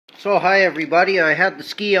So hi everybody, I had the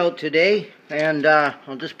ski out today and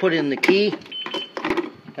I'll just put in the key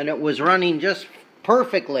and it was running just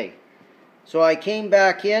perfectly. So I came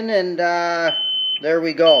back in and there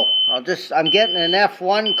we go. I'm getting an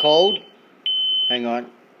F1 code. Hang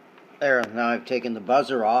on. There, now I've taken the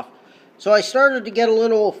buzzer off. So I started to get a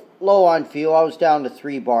little low on fuel. I was down to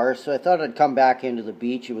 3 bars, so I thought I'd come back into the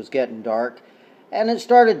beach. It was getting dark. And it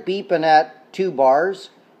started beeping at 2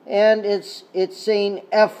 bars. And it's saying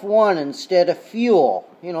F1 instead of fuel.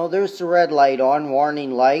 You know, there's the red light on,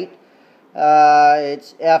 warning light.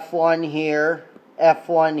 It's F1 here,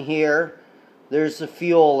 F1 here. There's the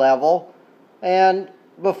fuel level. And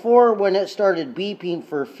before, when it started beeping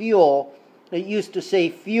for fuel, it used to say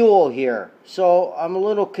fuel here. So I'm a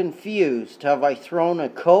little confused. Have I thrown a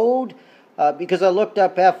code? Because I looked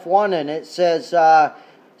up F1 and it says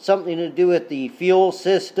something to do with the fuel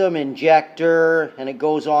system, injector, and it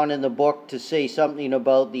goes on in the book to say something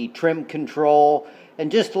about the trim control.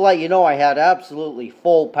 And just to let you know, I had absolutely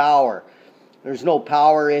full power. There's no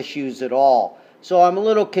power issues at all. So I'm a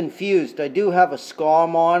little confused. I do have a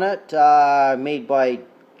SCOM on it, made by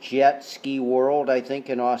Jet Ski World, I think,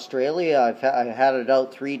 in Australia. I've had it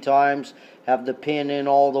out 3 times, have the pin in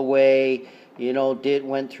all the way, you know,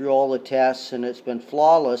 went through all the tests, and it's been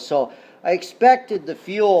flawless. So I expected the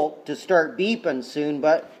fuel to start beeping soon,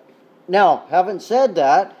 but now, having said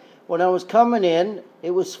that, when I was coming in,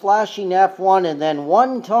 it was flashing F1, and then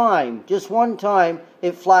one time, just one time,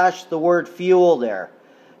 it flashed the word fuel there.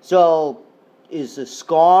 So is the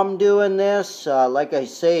SCOM doing this? Like I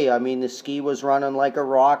say, I mean, the ski was running like a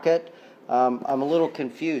rocket. I'm a little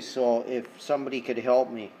confused, so if somebody could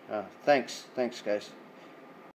help me. Thanks guys.